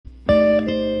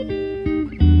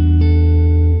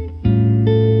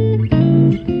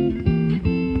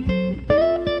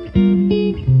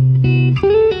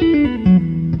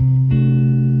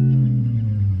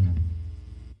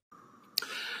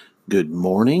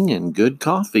morning and good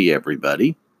coffee,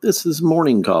 everybody. This is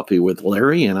Morning Coffee with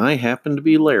Larry, and I happen to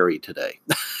be Larry today.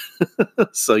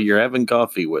 So you're having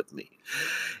coffee with me.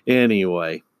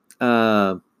 Anyway,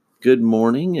 good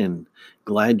morning and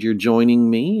glad you're joining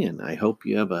me, and I hope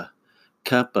you have a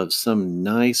cup of some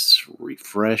nice,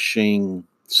 refreshing,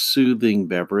 soothing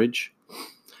beverage.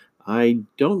 I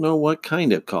don't know what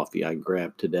kind of coffee I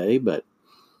grabbed today, but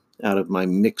out of my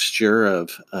mixture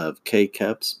of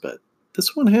K-cups, but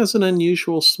this one has an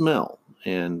unusual smell,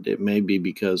 and it may be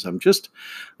because I'm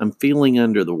feeling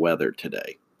under the weather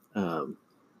today. Um,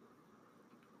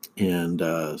 and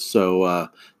so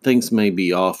things may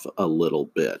be off a little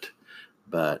bit,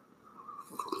 but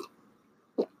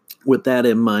with that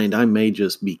in mind, I may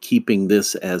just be keeping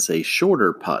this as a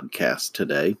shorter podcast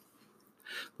today.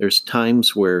 There's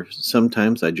times where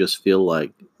sometimes I just feel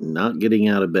like not getting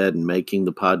out of bed and making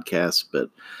the podcast, but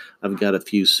I've got a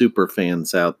few super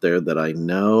fans out there that I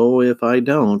know if I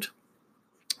don't,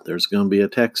 there's going to be a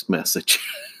text message.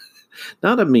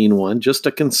 Not a mean one, just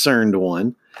a concerned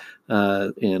one.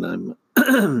 And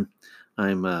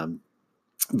I'm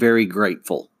very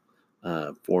grateful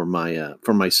for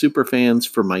my super fans,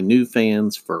 for my new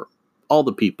fans, for all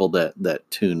the people that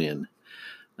tune in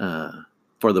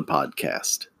for the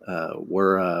podcast.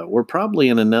 We're probably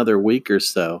in another week or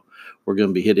so, we're going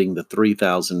to be hitting the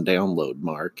 3,000 download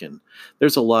mark, and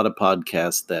there's a lot of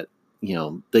podcasts that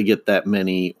they get that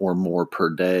many or more per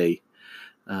day.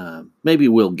 Maybe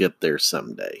we'll get there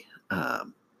someday.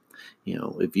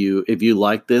 If you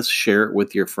like this, share it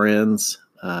with your friends.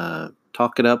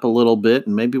 Talk it up a little bit,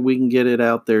 and maybe we can get it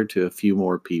out there to a few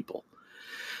more people.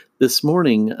 This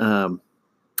morning,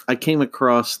 I came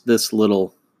across this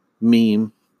little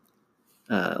meme,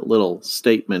 little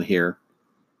statement here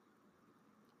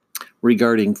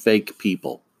regarding fake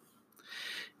people.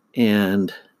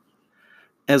 And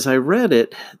as I read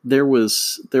it, there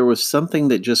was something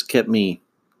that just kept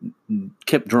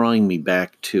drawing me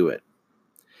back to it.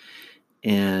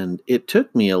 And it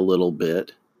took me a little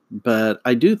bit, but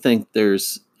I do think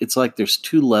it's like there's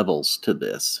two levels to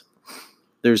this.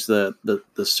 There's the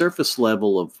surface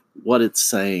level of what it's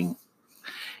saying.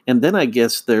 And then I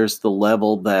guess there's the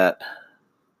level that,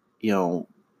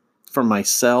 for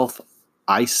myself,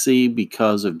 I see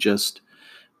because of just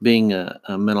being a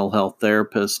mental health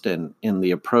therapist and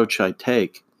the approach I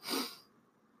take.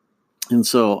 And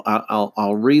so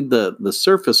I'll read the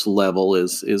surface level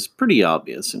is pretty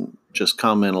obvious and just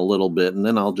comment a little bit, and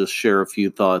then I'll just share a few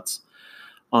thoughts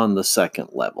on the second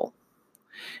level.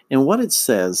 And what it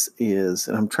says is,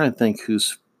 and I'm trying to think who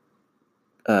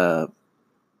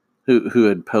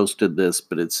had posted this,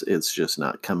 but it's just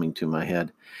not coming to my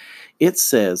head. It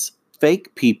says,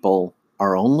 fake people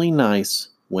are only nice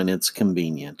when it's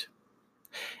convenient,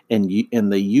 and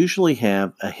they usually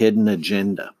have a hidden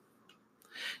agenda.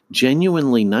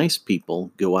 Genuinely nice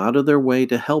people go out of their way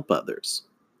to help others,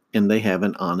 and they have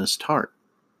an honest heart.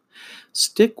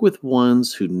 Stick with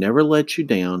ones who never let you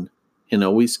down and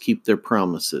always keep their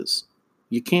promises.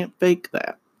 You can't fake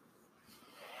that.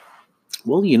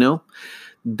 Well,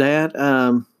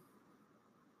 that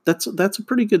that's a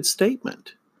pretty good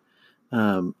statement.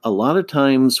 A lot of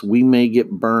times we may get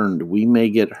burned, we may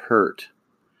get hurt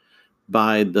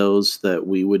by those that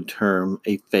we would term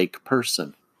a fake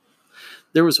person.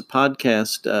 There was a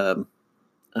podcast, I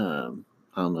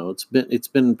don't know, it's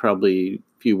been probably a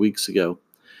few weeks ago,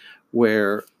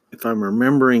 where, if I'm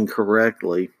remembering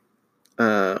correctly,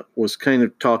 was kind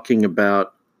of talking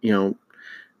about,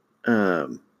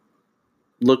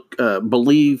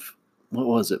 believe, what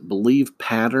was it? Believe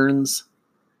patterns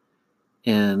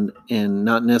and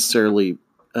not necessarily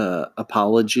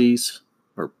apologies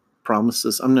or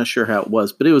promises. I'm not sure how it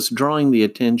was, but it was drawing the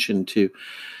attention to,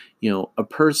 a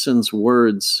person's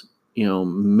words,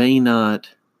 may not,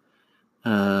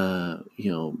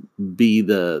 be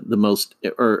the most,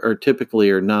 or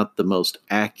typically are not the most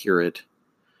accurate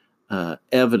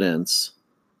evidence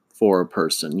for a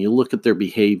person. You look at their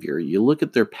behavior, you look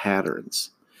at their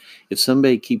patterns. If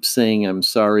somebody keeps saying I'm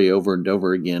sorry over and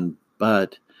over again,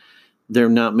 but they're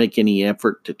not making any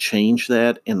effort to change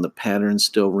that and the patterns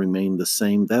still remain the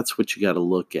same, that's what you got to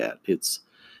look at. It's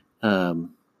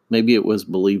maybe it was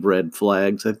believe red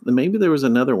flags. Maybe there was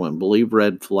another one, believe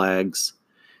red flags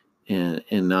and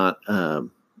not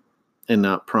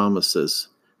promises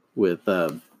with,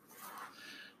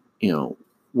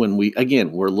 when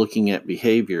we're looking at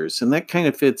behaviors, and that kind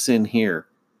of fits in here.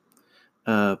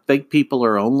 Fake people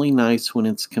are only nice when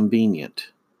it's convenient,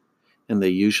 and they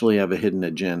usually have a hidden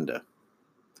agenda.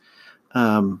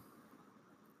 I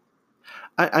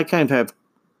kind of have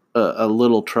a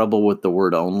little trouble with the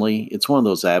word only. It's one of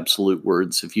those absolute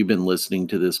words. If you've been listening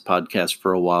to this podcast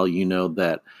for a while, you know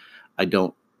that I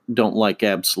don't like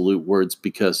absolute words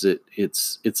because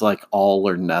it's like all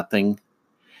or nothing,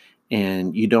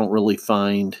 and you don't really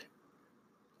find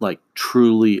like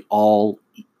truly all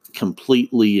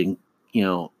completely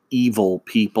evil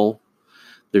people.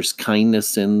 There's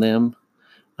kindness in them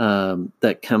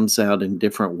that comes out in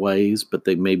different ways, but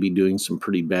they may be doing some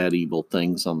pretty bad, evil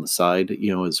things on the side,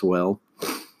 as well.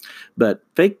 But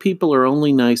fake people are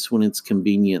only nice when it's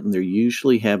convenient, and they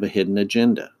usually have a hidden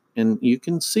agenda. And you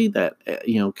can see that,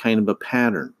 kind of a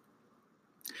pattern.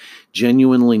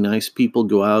 Genuinely nice people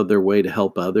go out of their way to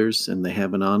help others, and they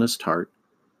have an honest heart.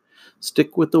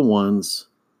 Stick with the ones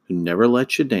who never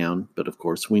let you down, but of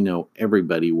course, we know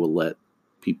everybody will let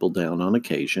people down on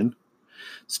occasion.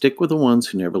 Stick with the ones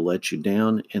who never let you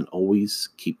down and always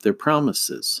keep their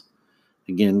promises.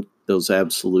 Again, those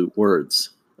absolute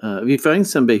words. If you find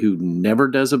somebody who never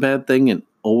does a bad thing and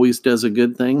always does a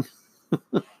good thing,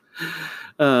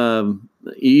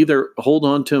 either hold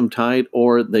on to them tight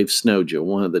or they've snowed you,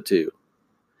 one of the two.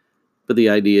 But the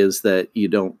idea is that you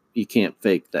can't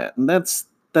fake that. And that's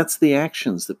the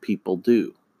actions that people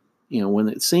do. When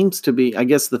it seems to be, I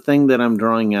guess the thing that I'm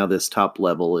drawing out of this top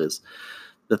level is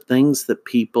the things that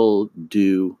people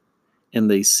do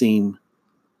and they seem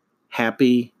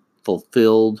happy,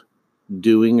 fulfilled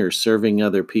doing or serving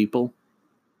other people.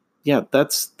 Yeah,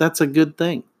 that's a good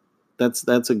thing.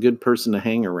 That's a good person to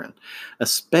hang around,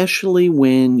 especially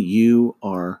when you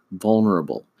are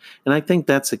vulnerable. And I think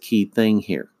that's a key thing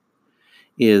here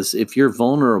is if you're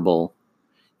vulnerable,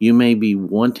 you may be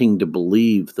wanting to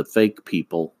believe the fake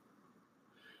people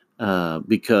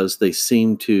because they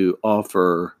seem to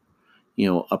offer,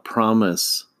 a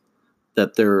promise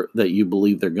that you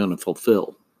believe they're going to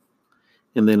fulfill,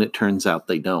 and then it turns out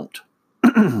they don't.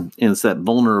 And it's that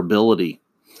vulnerability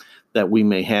that we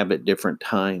may have at different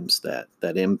times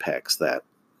that impacts that.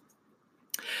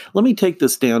 Let me take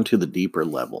this down to the deeper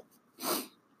level.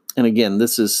 And again,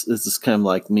 this is kind of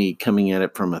like me coming at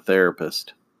it from a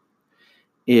therapist.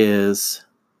 Is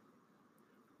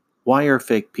why are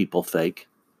fake people fake?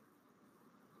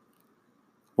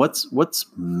 What's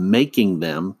making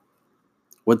them?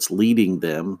 What's leading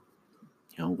them?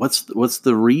 What's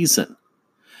the reason?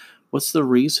 What's the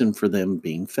reason for them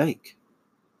being fake?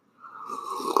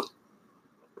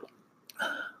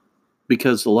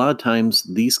 Because a lot of times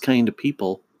these kind of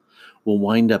people will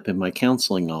wind up in my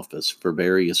counseling office for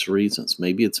various reasons.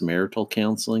 Maybe it's marital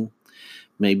counseling.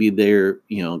 Maybe they're,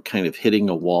 kind of hitting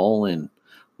a wall and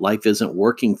life isn't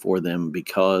working for them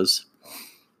because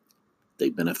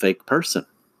they've been a fake person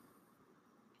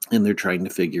and they're trying to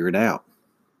figure it out.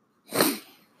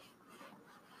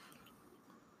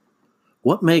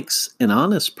 What makes an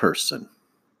honest person,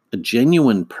 a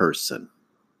genuine person,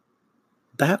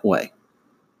 that way?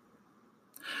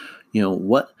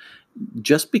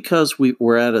 Just because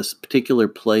we're at a particular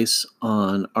place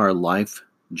on our life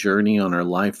journey, on our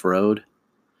life road,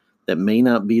 that may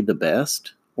not be the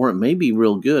best, or it may be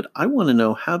real good. I want to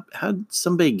know how did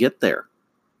somebody get there?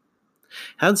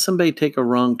 How did somebody take a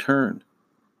wrong turn?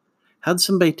 How did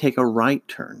somebody take a right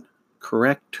turn,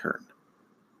 correct turn?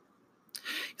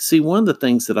 See, one of the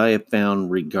things that I have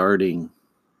found regarding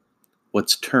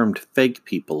what's termed fake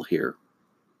people here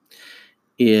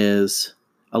is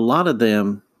a lot of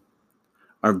them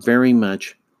are very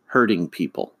much hurting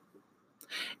people.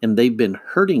 And they've been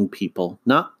hurting people,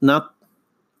 not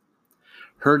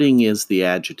hurting is the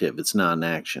adjective, it's not an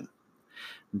action.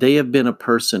 They have been a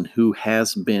person who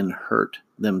has been hurt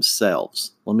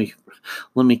themselves. Let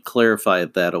me clarify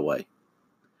it that way.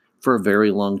 For a very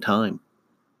long time.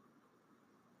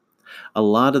 A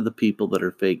lot of the people that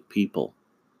are fake people,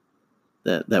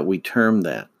 that we term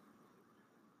that,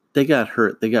 they got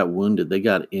hurt, they got wounded, they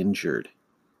got injured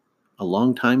a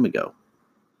long time ago.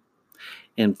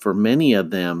 And for many of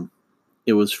them,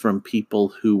 it was from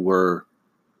people who were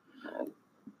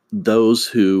those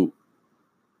who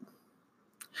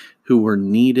were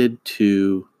needed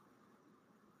to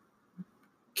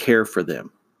care for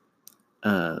them.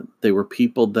 They were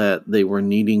people that they were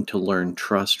needing to learn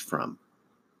trust from.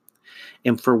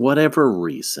 And for whatever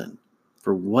reason,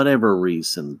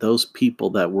 those people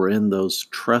that were in those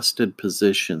trusted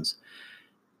positions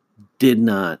did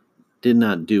not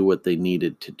do what they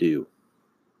needed to do.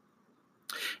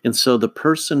 And so the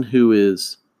person who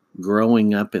is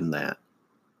growing up in that,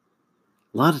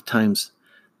 a lot of times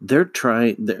they're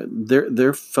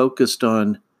focused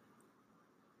on,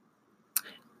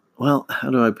 well, how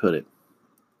do I put it?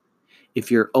 If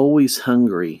you're always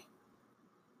hungry,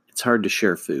 it's hard to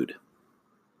share food.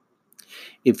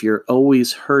 If you're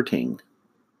always hurting,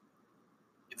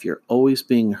 if you're always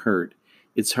being hurt,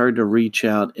 it's hard to reach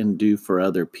out and do for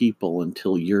other people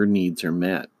until your needs are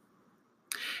met.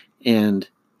 And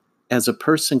as a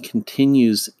person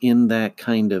continues in that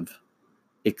kind of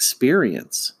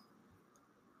experience,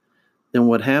 then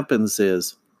what happens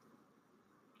is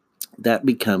that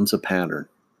becomes a pattern.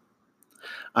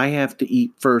 I have to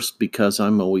eat first because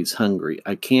I'm always hungry.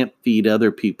 I can't feed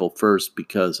other people first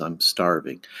because I'm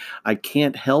starving. I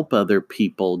can't help other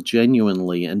people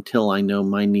genuinely until I know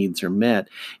my needs are met.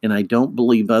 And I don't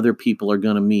believe other people are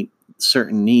going to meet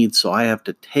certain needs. So I have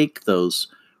to take those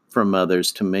from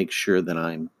others to make sure that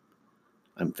I'm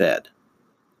fed,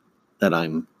 that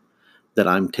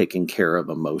I'm taken care of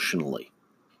emotionally.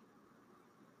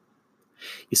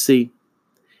 You see,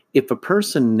 if a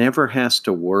person never has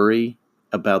to worry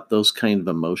about those kind of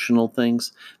emotional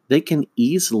things, they can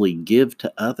easily give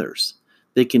to others.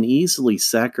 They can easily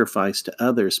sacrifice to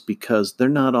others because they're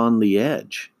not on the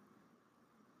edge.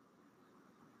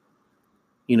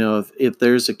 You know, if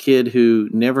there's a kid who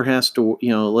never has to,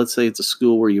 let's say it's a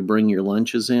school where you bring your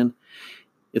lunches in.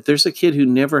 If there's a kid who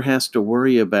never has to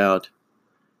worry about,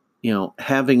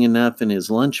 having enough in his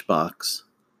lunchbox,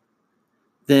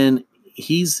 then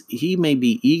he may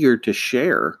be eager to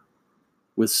share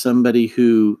with somebody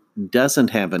who doesn't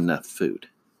have enough food.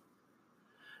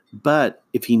 But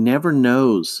if he never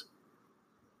knows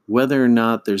whether or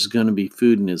not there's going to be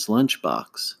food in his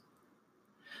lunchbox,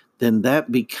 then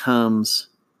that becomes,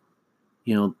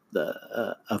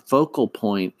 a focal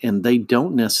point, and they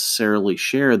don't necessarily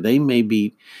share. They may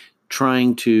be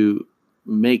trying to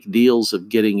make deals of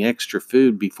getting extra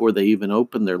food before they even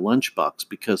open their lunchbox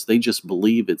because they just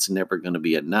believe it's never going to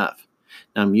be enough.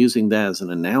 Now, I'm using that as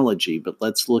an analogy, but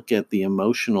let's look at the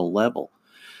emotional level.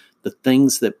 The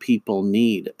things that people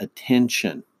need: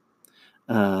 attention,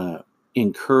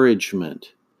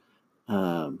 encouragement,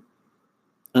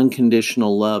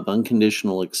 unconditional love,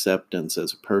 unconditional acceptance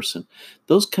as a person.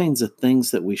 Those kinds of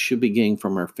things that we should be getting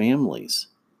from our families,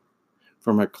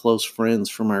 from our close friends,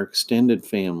 from our extended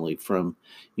family, from,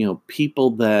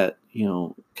 people that,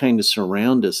 kind of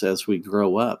surround us as we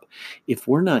grow up. If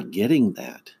we're not getting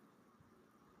that,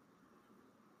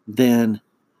 then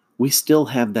we still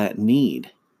have that need.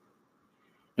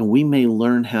 And we may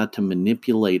learn how to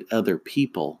manipulate other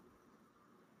people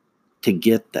to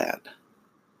get that.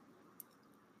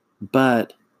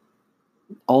 But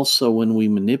also, when we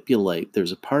manipulate,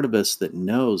 there's a part of us that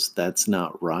knows that's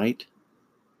not right.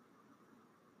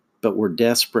 But we're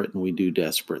desperate and we do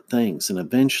desperate things. And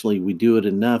eventually we do it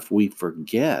enough, we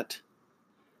forget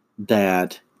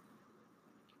that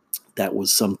that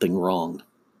was something wrong.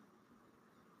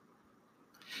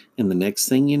 And the next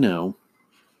thing you know,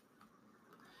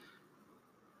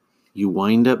 you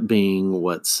wind up being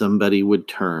what somebody would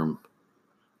term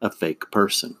a fake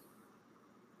person.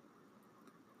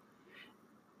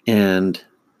 And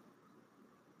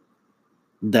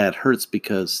that hurts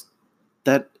because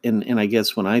and I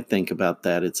guess when I think about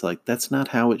that, it's like, that's not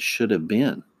how it should have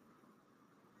been.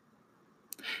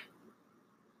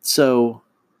 So,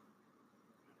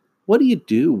 what do you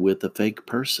do with a fake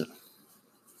person?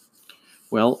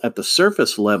 Well, at the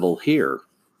surface level here,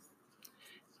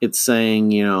 it's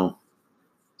saying,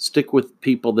 stick with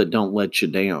people that don't let you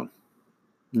down.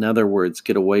 In other words,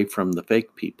 get away from the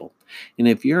fake people. And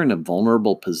if you're in a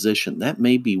vulnerable position, that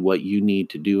may be what you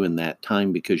need to do in that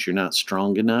time because you're not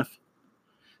strong enough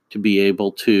to be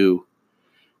able to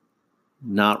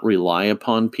not rely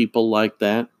upon people like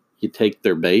that. You take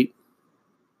their bait.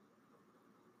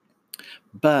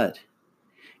 But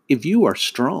if you are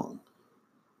strong,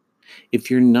 if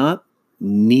you're not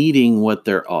needing what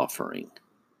they're offering,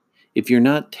 if you're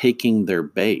not taking their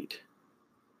bait,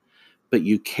 but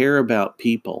you care about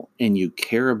people and you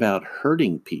care about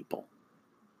hurting people,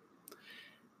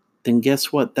 then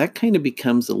guess what? That kind of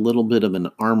becomes a little bit of an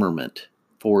armament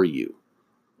for you,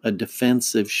 a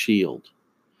defensive shield,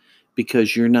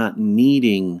 because you're not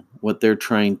needing what they're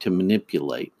trying to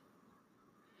manipulate.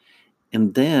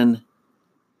 And then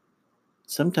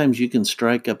sometimes you can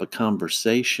strike up a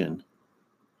conversation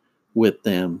with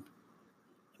them.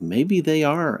 Maybe they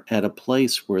are at a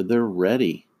place where they're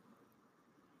ready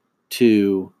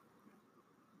to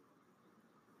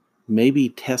maybe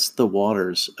test the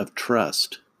waters of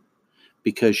trust,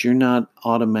 because you're not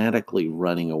automatically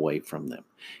running away from them.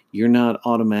 You're not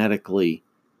automatically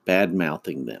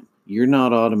bad-mouthing them. You're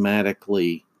not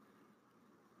automatically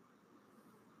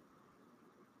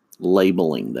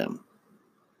labeling them.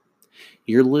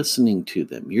 You're listening to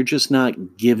them. You're just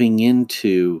not giving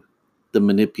into the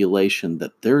manipulation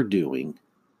that they're doing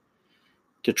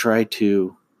to try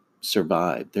to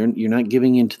survive. You're not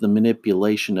giving into the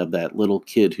manipulation of that little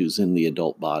kid who's in the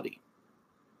adult body.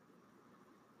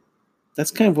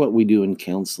 That's kind of what we do in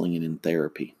counseling and in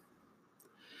therapy.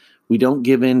 We don't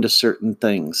give in to certain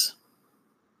things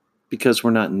because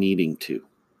we're not needing to.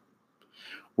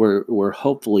 We're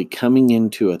hopefully coming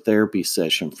into a therapy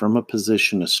session from a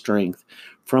position of strength,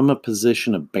 from a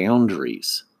position of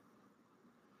boundaries,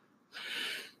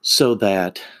 so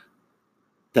that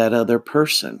that other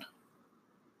person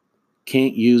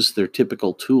can't use their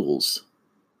typical tools,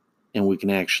 and we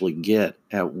can actually get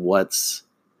at what's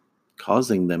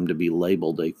causing them to be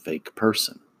labeled a fake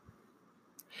person.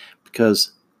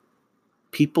 Because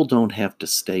people don't have to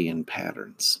stay in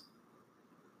patterns.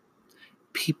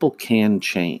 People can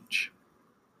change.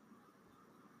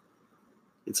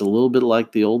 It's a little bit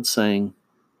like the old saying,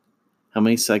 how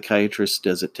many psychiatrists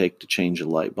does it take to change a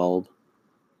light bulb?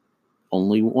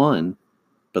 Only one,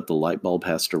 but the light bulb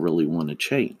has to really want to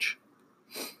change.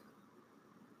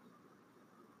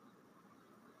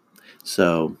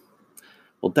 So,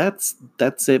 well, that's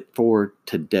it for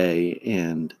today.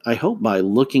 And I hope by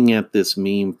looking at this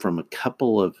meme from a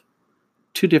couple of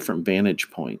two different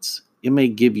vantage points, it may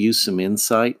give you some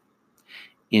insight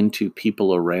into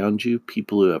people around you,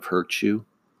 people who have hurt you,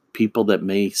 people that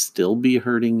may still be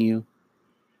hurting you,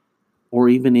 or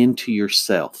even into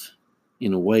yourself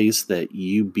in ways that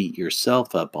you beat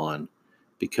yourself up on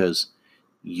because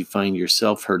you find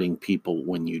yourself hurting people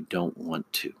when you don't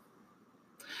want to.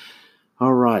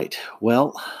 All right.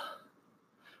 Well,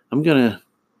 I'm going to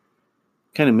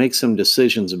kind of make some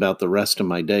decisions about the rest of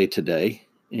my day today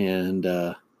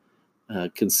and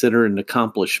consider an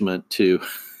accomplishment to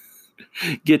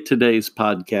get today's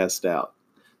podcast out.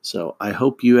 So I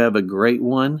hope you have a great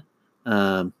one.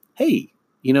 Hey,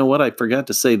 you know what? I forgot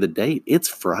to say the date. It's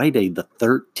Friday the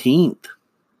 13th.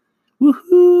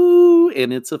 Woohoo!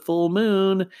 And it's a full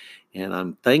moon. And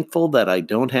I'm thankful that I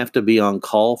don't have to be on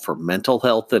call for mental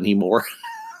health anymore.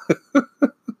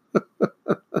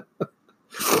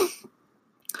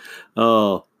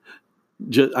 Oh,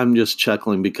 I'm just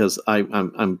chuckling because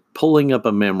I'm pulling up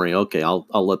a memory. Okay, I'll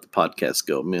let the podcast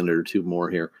go a minute or two more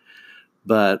here.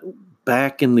 But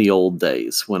back in the old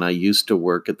days when I used to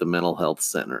work at the mental health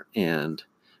center, and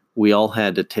we all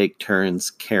had to take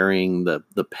turns carrying the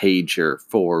pager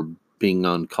for being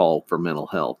on call for mental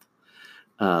health.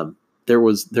 There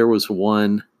was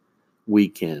one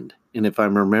weekend, and if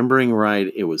I'm remembering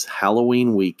right, it was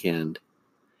Halloween weekend,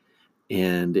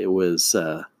 and it was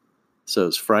so it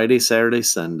was Friday, Saturday,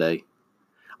 Sunday.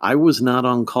 I was not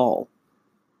on call,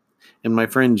 and my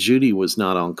friend Judy was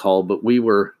not on call, but we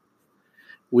were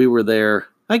there.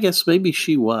 I guess maybe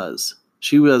she was.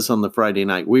 She was on the Friday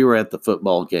night. We were at the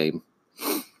football game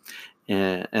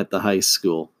at the high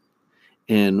school,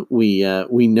 and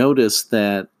we noticed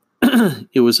that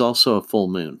it was also a full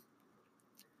moon.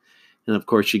 And of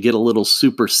course, you get a little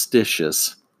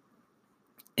superstitious,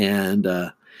 and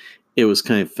it was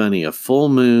kind of funny. A full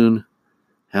moon,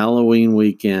 Halloween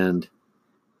weekend,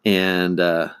 and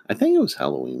I think it was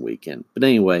Halloween weekend. But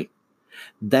anyway,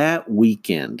 that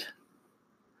weekend,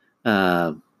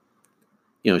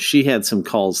 she had some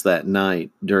calls that night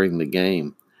during the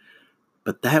game.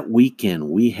 But that weekend,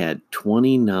 we had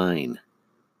 29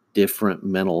 different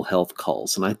mental health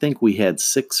calls. And I think we had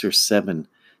 6 or 7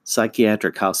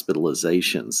 psychiatric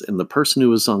hospitalizations. And the person who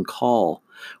was on call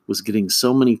was getting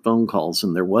so many phone calls,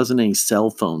 and there wasn't any cell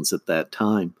phones at that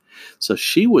time. So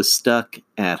she was stuck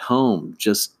at home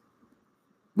just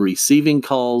receiving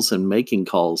calls and making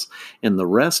calls. And the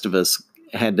rest of us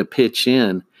had to pitch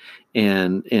in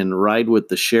and ride with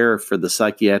the sheriff for the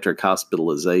psychiatric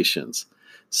hospitalizations.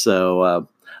 So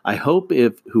I hope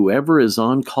if whoever is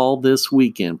on call this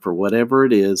weekend for whatever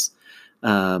it is,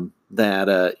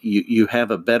 that you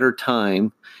have a better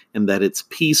time and that it's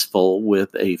peaceful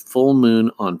with a full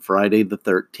moon on Friday the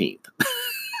 13th.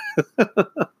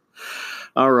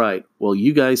 All right. Well,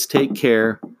 you guys take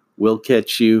care. We'll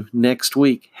catch you next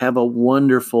week. Have a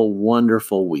wonderful,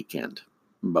 wonderful weekend.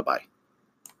 Bye-bye.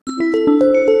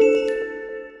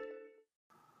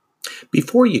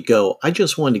 Before you go, I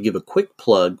just wanted to give a quick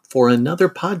plug for another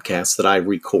podcast that I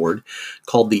record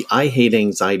called the I Hate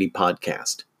Anxiety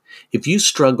Podcast. If you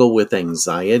struggle with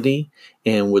anxiety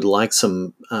and would like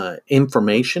some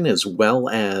information as well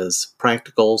as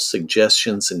practical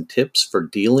suggestions and tips for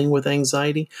dealing with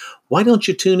anxiety, why don't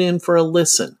you tune in for a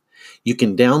listen? You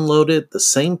can download it the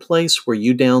same place where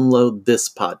you download this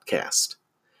podcast,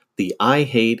 the I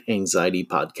Hate Anxiety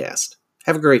Podcast.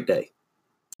 Have a great day.